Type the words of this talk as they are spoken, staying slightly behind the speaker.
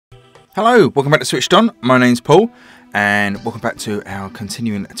Hello, welcome back to Switched On. My name's Paul, and welcome back to our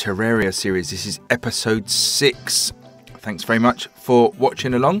continuing Terraria series. This is episode 6. Thanks very much for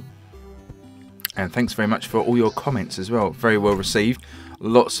watching along, and thanks very much for all your comments as well. Very well received.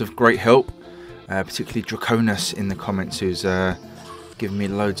 Lots of great help, particularly Draconis in the comments, who's given me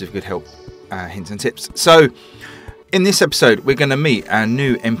loads of good help, hints and tips. So, in this episode, we're going to meet our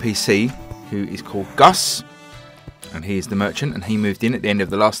new NPC, who is called Gus. And he is the merchant, and he moved in at the end of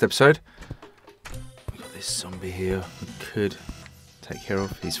the last episode. We've got this zombie here we could take care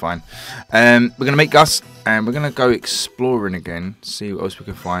of. He's fine. We're going to meet Gus, and we're going to go exploring again, see what else we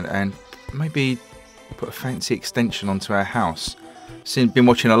can find, and maybe put a fancy extension onto our house. Been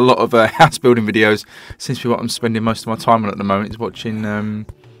watching a lot of house building videos. Seems to be what I'm spending most of my time on at the moment, is watching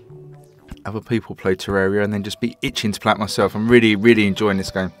other people play Terraria, and then just be itching to play it myself. I'm really enjoying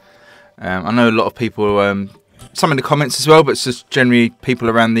this game. I know a lot of people... some in the comments as well, but it's just generally people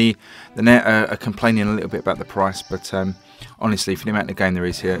around the net are complaining a little bit about the price. But honestly, for the amount of game there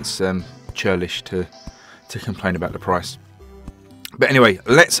is here, it's churlish to complain about the price. But anyway,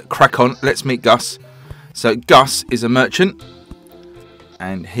 let's crack on. Let's meet Gus. So Gus is a merchant,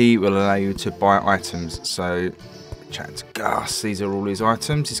 and he will allow you to buy items. So chat to Gus. These are all his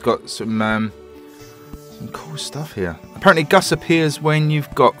items. He's got some cool stuff here. Apparently, Gus appears when you've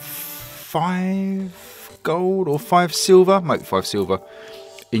got 5 gold or 5 silver, maybe 5 silver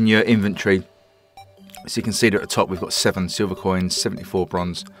in your inventory. So you can see that at the top we've got 7 silver coins, 74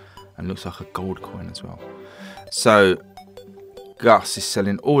 bronze, and looks like a gold coin as well. So Gus is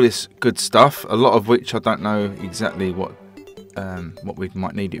selling all this good stuff, a lot of which I don't know exactly what we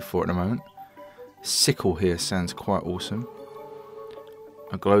might need it for at the moment. Sickle here sounds quite awesome.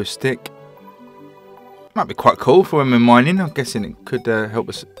 A glow stick might be quite cool for when we're mining. I'm guessing it could help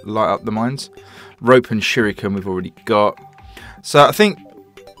us light up the mines. Rope and shuriken we've already got. So I think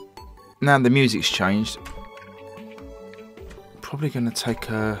now the music's changed, probably going to take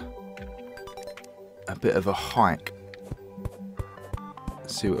a bit of a hike.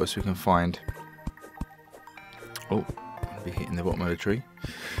 See what else we can find. Oh, I'll be hitting the bottom of the tree.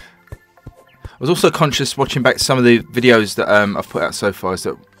 I was also conscious watching back some of the videos that I've put out so far, is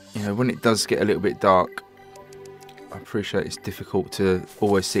that, you know, when it does get a little bit dark, I appreciate it's difficult to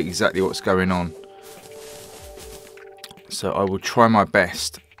always see exactly what's going on. So I will try my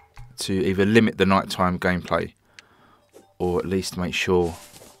best to either limit the nighttime gameplay, or at least make sure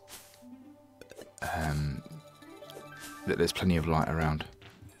that there's plenty of light around.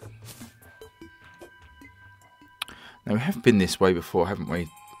 Now, we have been this way before, haven't we?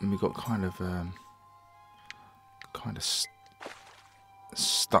 And we got kind of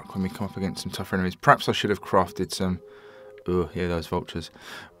stuck when we come up against some tougher enemies. Perhaps I should have crafted some... Oh, yeah, those vultures.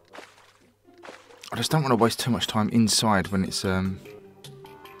 I just don't want to waste too much time inside when it's nice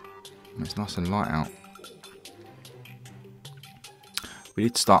and light out. We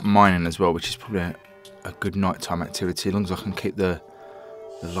did start mining as well, which is probably a good nighttime activity, as long as I can keep the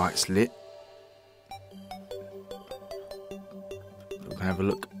lights lit. We're going to have a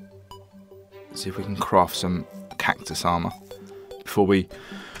look, see if we can craft some cactus armor before we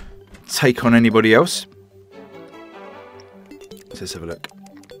take on anybody else. So let's have a look.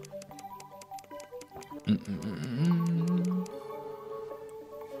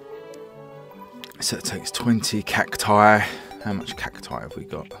 So it takes 20 cacti. How much cacti have we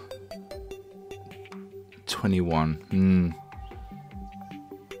got? 21.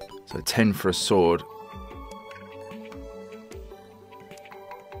 So 10 for a sword.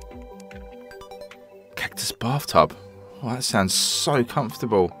 Cactus bathtub. Oh, that sounds so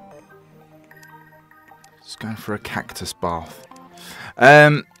comfortable. Just going for a cactus bath.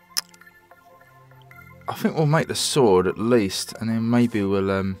 I think we'll make the sword at least, and then maybe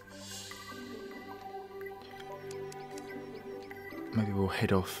we'll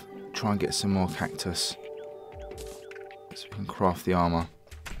head off, try and get some more cactus, so we can craft the armor.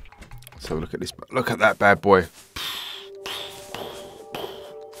 Let's have a look at this. Look at that bad boy.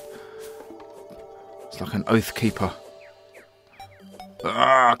 It's like an oath keeper.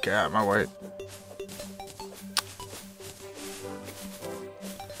 Ah, get out of my way.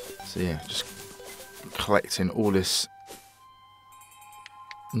 So yeah, just collecting all this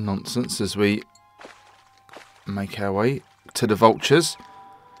nonsense as we make our way to the vultures.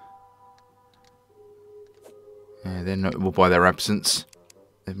 Yeah, they're notable by their absence.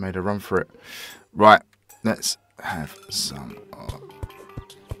 They've made a run for it. Right, let's have some.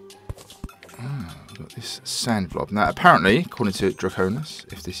 We've got this sand blob. Now, apparently, according to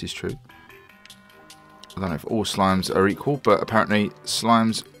Draconis, if this is true, I don't know if all slimes are equal, but apparently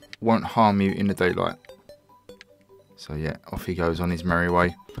slimes won't harm you in the daylight. So yeah, off he goes on his merry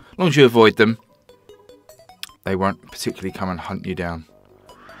way. As long as you avoid them, they won't particularly come and hunt you down.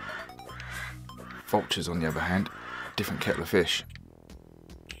 Vultures, on the other hand, different kettle of fish.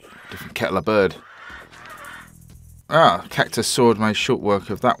 Different kettle of bird. Ah, cactus sword made short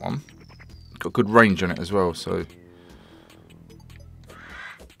work of that one. Got good range on it as well, so...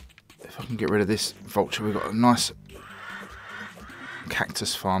 If I can get rid of this vulture, we've got a nice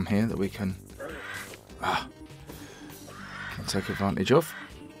cactus farm here that we can take advantage of.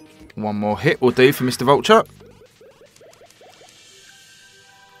 One more hit will do for Mr. Vulture.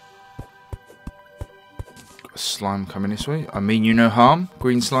 Got a slime coming this way. I mean you no harm,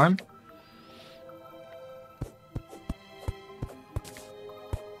 green slime.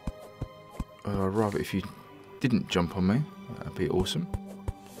 I'd rather if you didn't jump on me. That'd be awesome.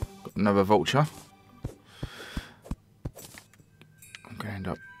 Got another vulture. I'm going to end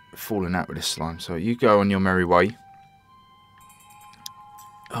up falling out with this slime. So you go on your merry way.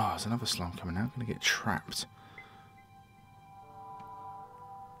 Oh, there's another slime coming out. I'm going to get trapped.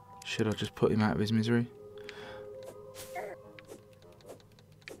 Should I just put him out of his misery?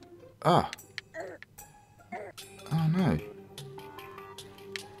 Ah. Oh no.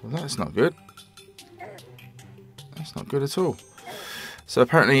 Well, that's not good. That's not good at all. So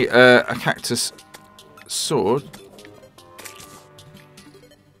apparently a cactus sword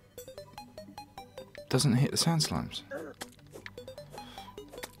doesn't hit the sand slimes.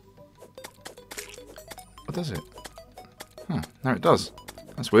 Or does it? Huh, no it does.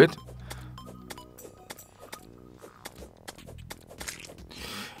 That's weird.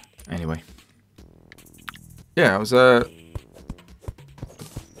 Anyway. Yeah, I was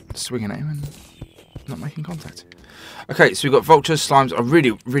swinging at him and not making contact. Okay, so we've got vultures, slimes. I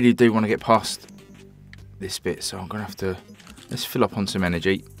really do want to get past this bit, so I'm going to have to... Let's fill up on some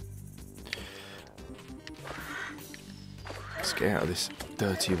energy. Let's get out of this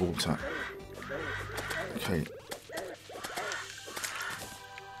dirty water. Okay.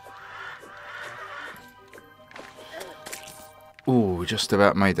 Ooh, we just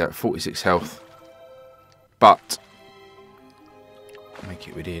about made that. 46 health. But... make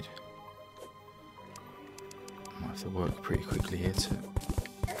it we did. Might have to work pretty quickly here to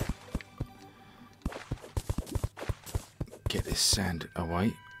get this sand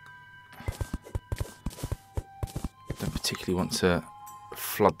away. Don't particularly want to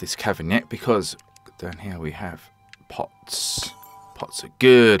flood this cavern yet because down here we have pots. Pots are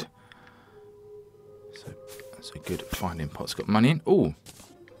good. So that's a good finding. Pots got money in. Ooh,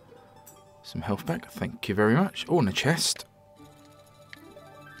 some health back. Thank you very much. Oh, and a chest.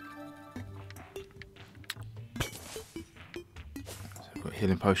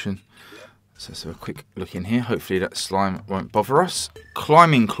 Healing potion. So let's have a quick look in here. Hopefully that slime won't bother us.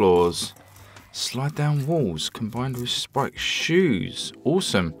 Climbing claws. Slide down walls combined with spiked shoes.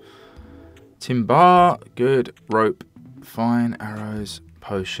 Awesome. Timber. Good. Rope. Fine. Arrows.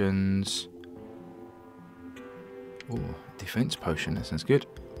 Potions. Oh, defense potion. That sounds good.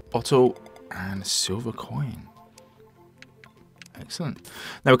 Bottle and silver coin. Excellent.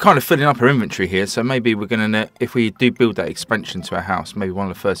 Now we're kind of filling up our inventory here, so maybe we're going to, if we do build that expansion to our house, maybe one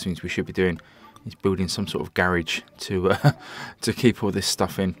of the first things we should be doing is building some sort of garage to to keep all this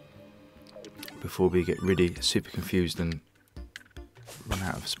stuff in before we get really super confused and run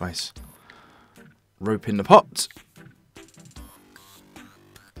out of space. Rope in the pot.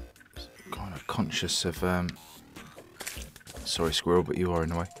 Kind of conscious of, sorry squirrel, but you are in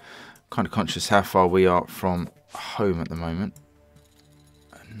the way. Kind of conscious how far we are from home at the moment.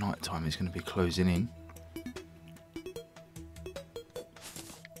 Night time is going to be closing in.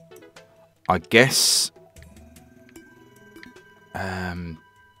 I guess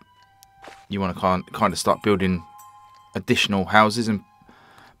you want to kind of start building additional houses and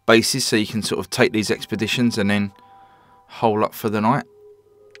bases so you can sort of take these expeditions and then hole up for the night.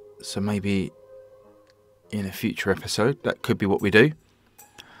 So maybe in a future episode that could be what we do.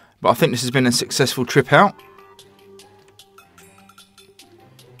 But I think this has been a successful trip out.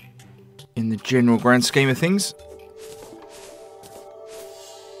 In the general grand scheme of things.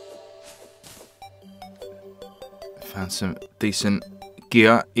 Found some decent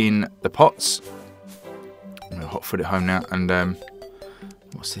gear in the pots. I'm going to hot foot it home now. And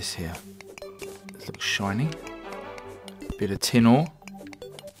what's this here? It looks shiny. Bit of tin ore.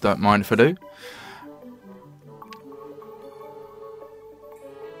 Don't mind if I do.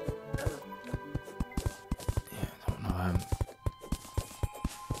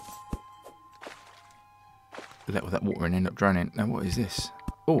 Let that water and end up drowning. Now what is this?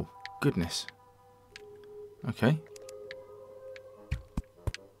 Oh, goodness. Okay.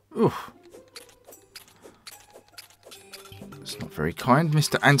 Oof. Not very kind,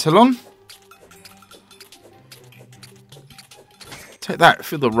 Mr. Antolon. Take that.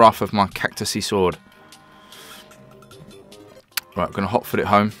 Feel the wrath of my cactusy sword. Right, I'm going to hotfoot it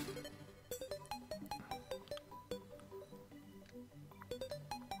home.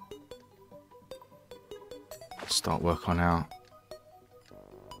 Start work on our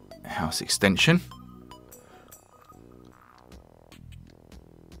house extension.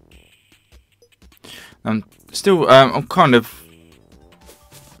 I'm kind of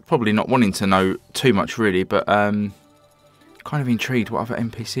probably not wanting to know too much really, but kind of intrigued what other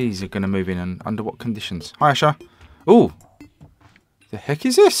NPCs are going to move in and under what conditions. Hi, Asher. Ooh, the heck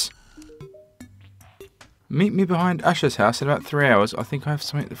is this? Meet me behind Asher's house in about 3 hours. I think I have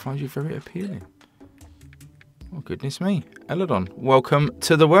something that finds you very appealing. Oh, goodness me. Eladon, welcome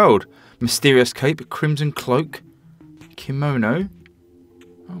to the world. Mysterious cape, crimson cloak, kimono.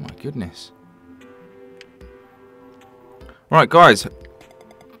 Oh, my goodness. Right, guys.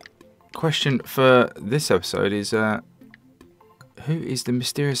 Question for this episode is, who is the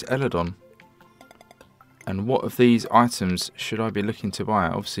mysterious Eladon? And what of these items should I be looking to buy?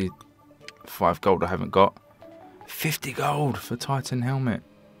 Obviously, 5 gold I haven't got. 50 gold for Titan helmet.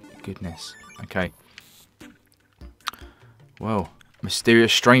 Goodness. Okay. Well,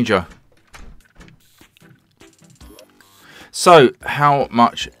 mysterious stranger. So, how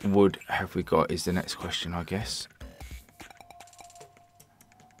much wood have we got is the next question, I guess.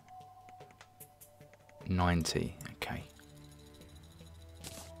 90. Okay.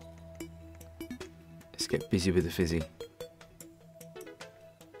 Let's get busy with the fizzy.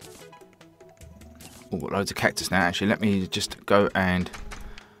 Oh, got loads of cactus now. Actually, let me just go and,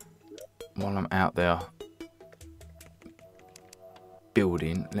 while I'm out there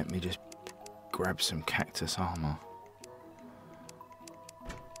building, let me just grab some cactus armor.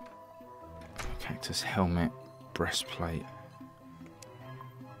 Cactus helmet, breastplate.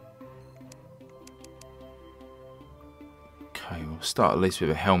 Okay, we'll start at least with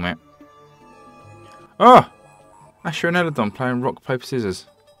a helmet. Oh! Asher and Eladon playing rock, paper, scissors.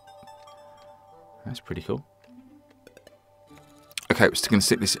 That's pretty cool. Okay, we're still going to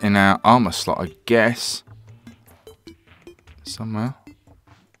stick this in our armor slot, I guess. Somewhere.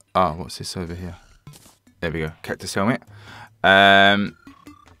 Ah, what's this over here? There we go. Cactus helmet.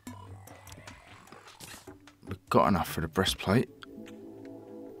 We've got enough for the breastplate.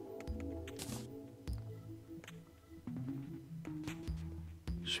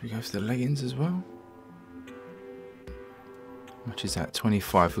 Should we go for the leggings as well? How much is that?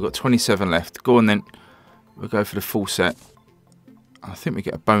 25. We've got 27 left. Go on then. We'll go for the full set. I think we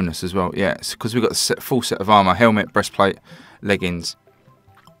get a bonus as well. Yeah, it's because we've got a full set of armor. Helmet, breastplate, leggings.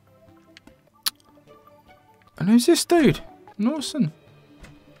 And who's this dude? Norson.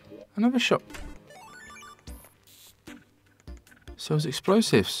 Another shop. Sells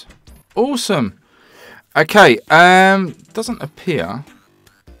explosives. Awesome. Okay, doesn't appear,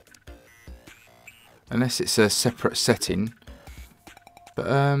 unless it's a separate setting. But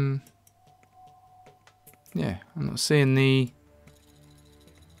yeah, I'm not seeing the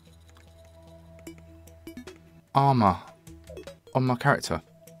armor on my character.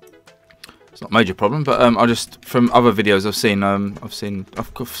 It's not a major problem, but I just, from other videos I've seen I've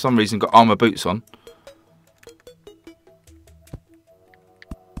for some reason got armor boots on.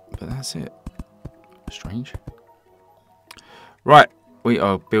 But that's it. Strange. Right, we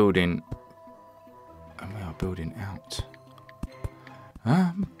are building, and we are building out.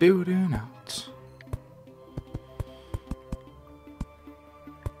 I'm building out.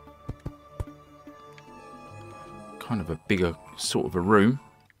 Kind of a bigger sort of a room.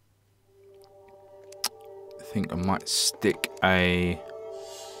 I think I might stick a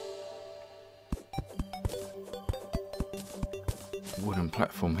wooden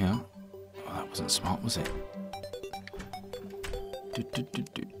platform here. Oh, that wasn't smart, was it?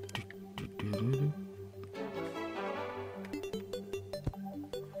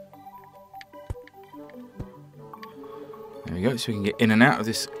 There we go, so we can get in and out of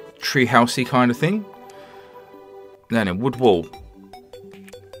this treehousey kind of thing. Then a wood wall.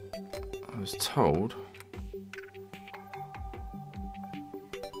 I was told.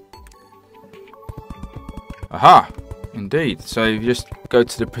 Aha! Indeed. So you just go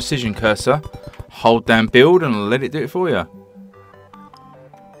to the precision cursor, hold down build, and let it do it for you.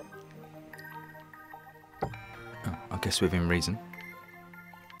 Oh, I guess within reason.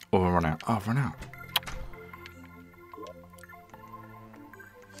 Or I'll run out. Oh, I've run out.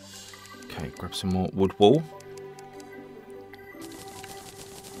 Okay, grab some more wood wool.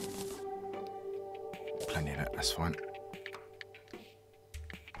 Plenty of that, that's fine.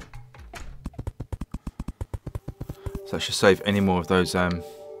 So that should save any more of those annoying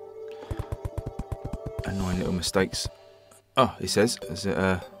little mistakes. Oh, it says, is it,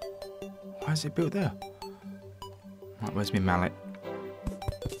 why is it built there? Right, where's my mallet?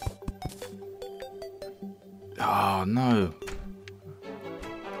 Oh, no.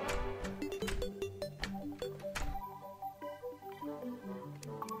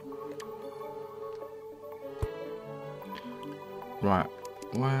 Right,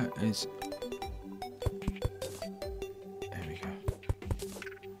 where is... There we go.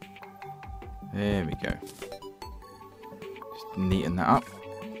 There we go. Just neaten that up.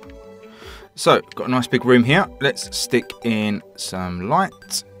 So, got a nice big room here. Let's stick in some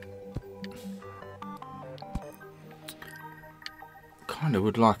light. Kind of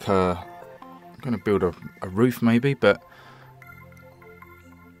would like a... I'm going to build a roof maybe, but...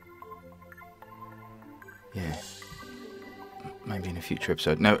 Yeah. Maybe in a future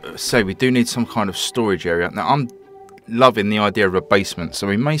episode. Now, say we do need some kind of storage area. Now, I'm loving the idea of a basement, so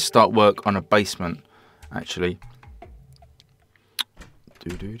we may start work on a basement, actually.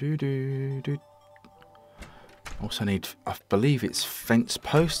 Also need, I believe it's fence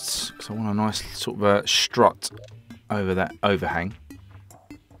posts, because I want a nice sort of a strut over that overhang.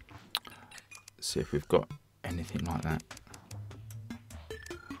 Let's see if we've got anything like that.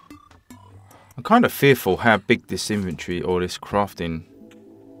 I'm kind of fearful how big this inventory or this crafting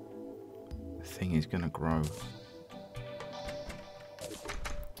thing is going to grow.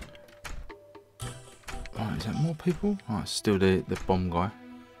 Right, is that more people? Oh, it's still the bomb guy.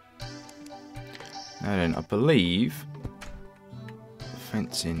 Now then, I believe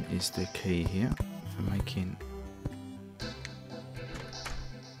fencing is the key here for making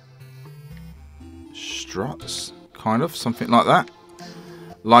struts, kind of, something like that.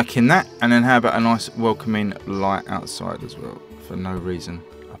 Liking that, and then how about a nice welcoming light outside as well, for no reason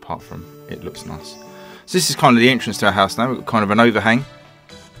apart from it looks nice. So this is kind of the entrance to our house now. We've got kind of an overhang.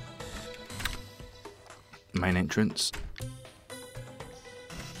 Main entrance.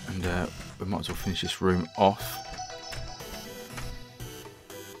 And we might as well finish this room off.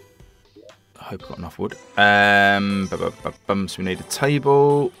 I hope I've got enough wood. So we need a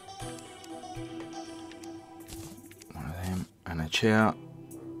table. One of them, and a chair.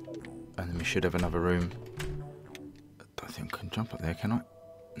 And then we should have another room. I don't think I can jump up there, can I?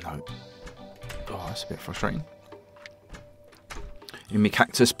 No. Oh, that's a bit frustrating. In my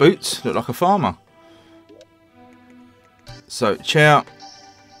cactus boots, look like a farmer. So, chair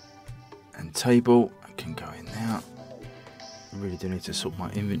and table. I can go in there. I really do need to sort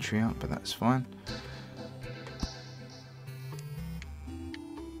my inventory out, but that's fine.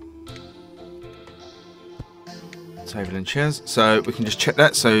 Table and chairs, so we can just check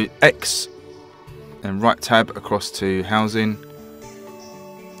that. So X and right tab across to housing.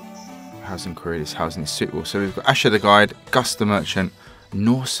 Housing query, this housing is suitable. So we've got Asher the guide, Gus the merchant,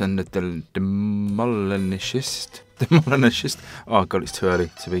 Norsen the demolitionist. Oh god, it's too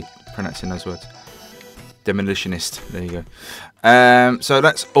early to be pronouncing those words. Demolitionist, there you go. So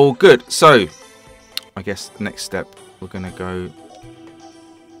that's all good. So I guess the next step, we're going to go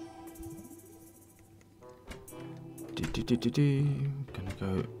gonna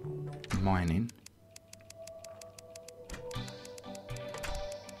go mining.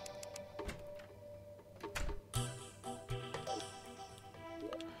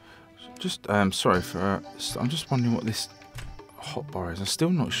 Just sorry for I'm just wondering what this hotbar is. I'm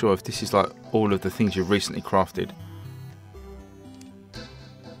still not sure if this is like all of the things you've recently crafted.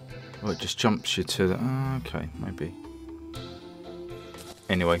 Or it just jumps you to the okay, maybe.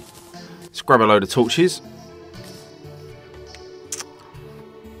 Anyway, let's grab a load of torches.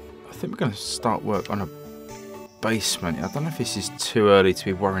 I think we're going to start work on a basement. I don't know if this is too early to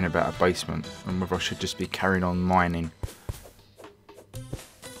be worrying about a basement and whether I should just be carrying on mining.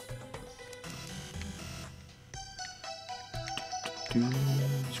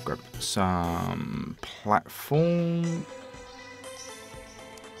 Let's grab some platform.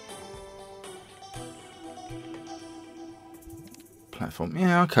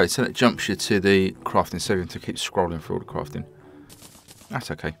 Yeah, okay, so that jumps you to the crafting, so you have to keep scrolling through all the crafting. That's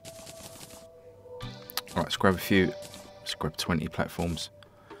okay. Alright, let's grab a few. Let's grab 20 platforms.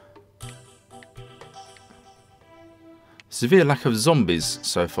 Severe lack of zombies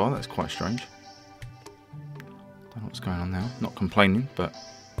so far, that's quite strange. Don't know what's going on now. Not complaining, but...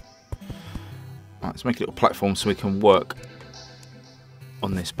 Alright, let's make a little platform so we can work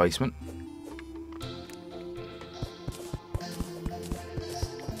on this basement.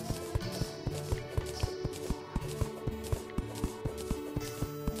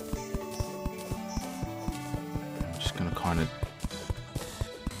 Kind of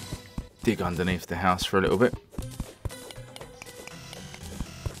dig underneath the house for a little bit.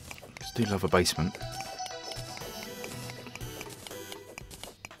 do love a basement.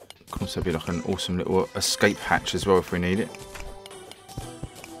 Can also be like an awesome little escape hatch as well if we need it.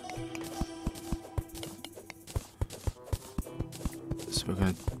 So we're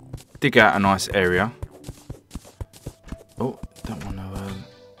going to dig out a nice area. Oh, don't want to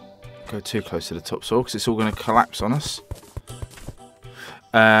go too close to the topsoil because it's all going to collapse on us.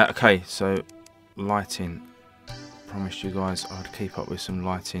 Okay, so lighting. Promised you guys I'd keep up with some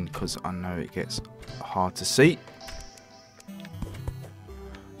lighting because I know it gets hard to see.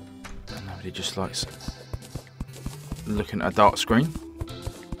 And nobody just likes looking at a dark screen.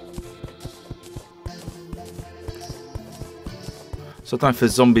 So I don't know if the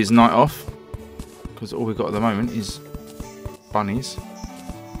zombies night off because all we've got at the moment is bunnies.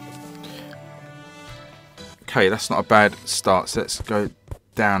 Okay, that's not a bad start. So let's go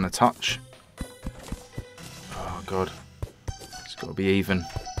down a touch. Oh god, it's got to be even.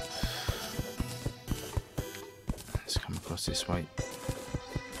 Let's come across this way.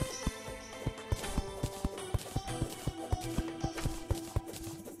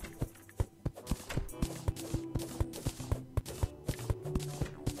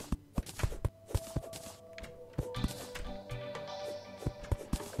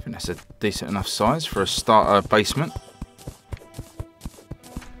 I think that's a decent enough size for a starter basement.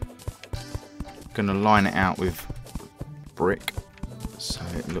 Going to line it out with brick so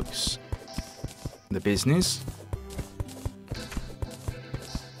it looks the business.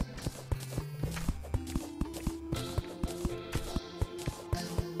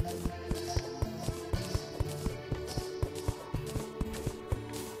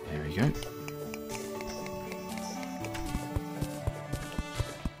 There we go.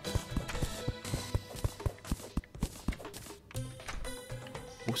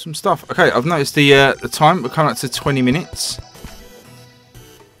 Awesome stuff. Okay, I've noticed the time. We're coming up to 20 minutes.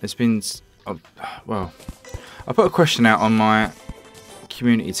 There's been, well, I put a question out on my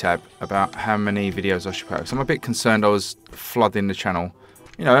community tab about how many videos I should put out. So I'm a bit concerned I was flooding the channel.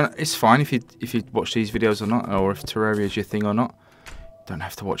 You know, it's fine if you watch these videos or not, or if Terraria is your thing or not. You don't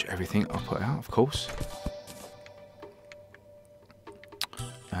have to watch everything I put out, of course.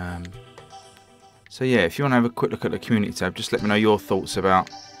 So yeah, if you want to have a quick look at the community tab, just let me know your thoughts about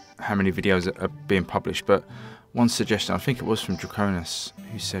how many videos are being published. But one suggestion, I think it was from Draconis,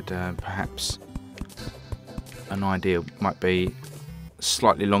 who said perhaps an idea might be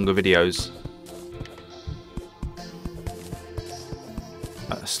slightly longer videos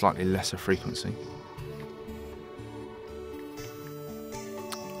at a slightly lesser frequency.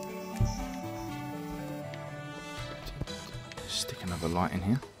 Stick another light in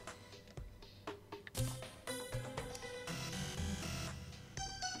here.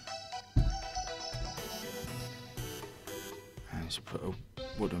 Just put a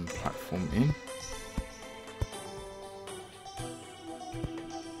wooden platform in.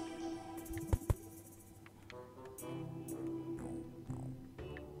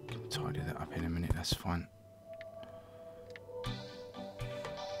 Can tidy that up in a minute, that's fine. I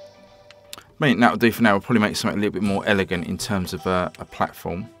mean, that'll do for now. We'll probably make something a little bit more elegant in terms of a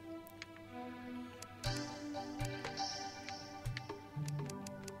platform.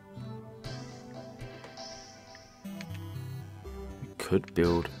 Could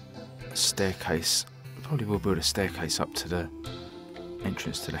build a staircase. Probably will build a staircase up to the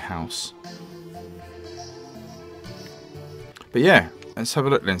entrance to the house. But yeah, let's have a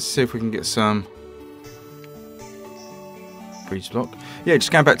look then. See if we can get some breeze block. Yeah, just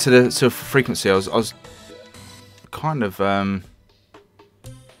going back to the frequency. I was kind of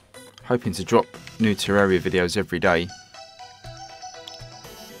hoping to drop new Terraria videos every day.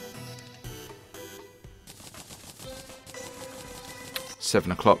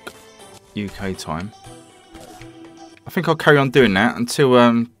 £7 UK time. I think I'll carry on doing that until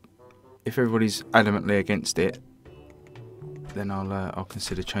if everybody's adamantly against it, then I'll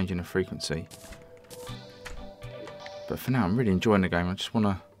consider changing the frequency. But for now, I'm really enjoying the game. I just want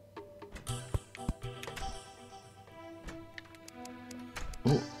to.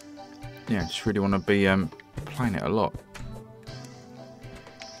 Oh, yeah, just really want to be playing it a lot,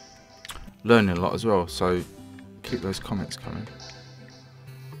 learning a lot as well. So keep those comments coming.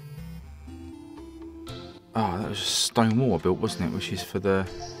 Oh, that was just stone wall I built, wasn't it? Which is for the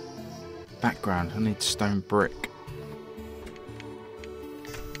background. I need stone brick.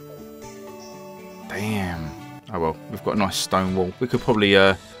 Damn. Oh well, we've got a nice stone wall. We could probably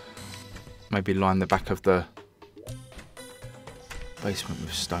maybe line the back of the basement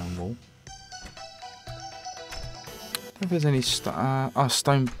with stone wall. I don't know if there's any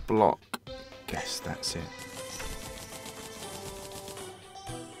stone block. Guess that's it.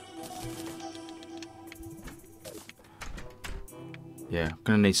 Yeah, I'm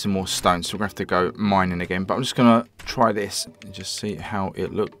going to need some more stone, so we're going to have to go mining again. But I'm just going to try this and just see how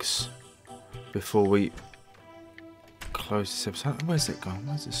it looks before we close this episode. Where's it gone?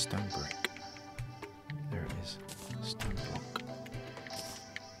 Where's the stone brick? There it is. Stone block.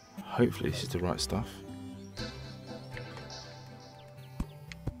 Hopefully this is the right stuff.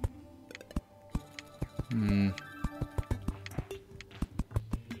 Not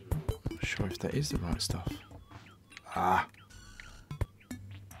sure if that is the right stuff. Ah.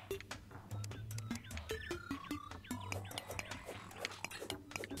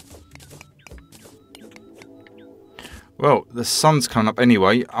 Well, the sun's coming up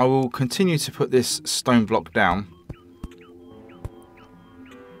anyway. I will continue to put this stone block down.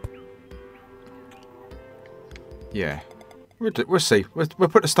 Yeah, we'll see. We'll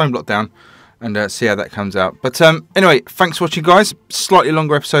put the stone block down and see how that comes out. But anyway, thanks for watching, guys. Slightly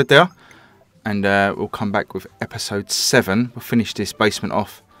longer episode there. And we'll come back with episode 7. We'll finish this basement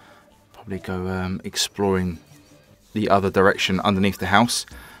off. Probably go exploring the other direction underneath the house.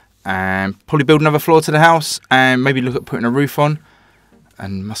 And probably build another floor to the house. And maybe look at putting a roof on.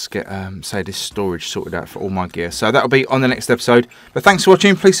 And must get, say, this storage sorted out for all my gear. So that'll be on the next episode. But thanks for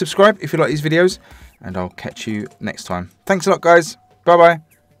watching. Please subscribe if you like these videos. And I'll catch you next time. Thanks a lot, guys. Bye-bye.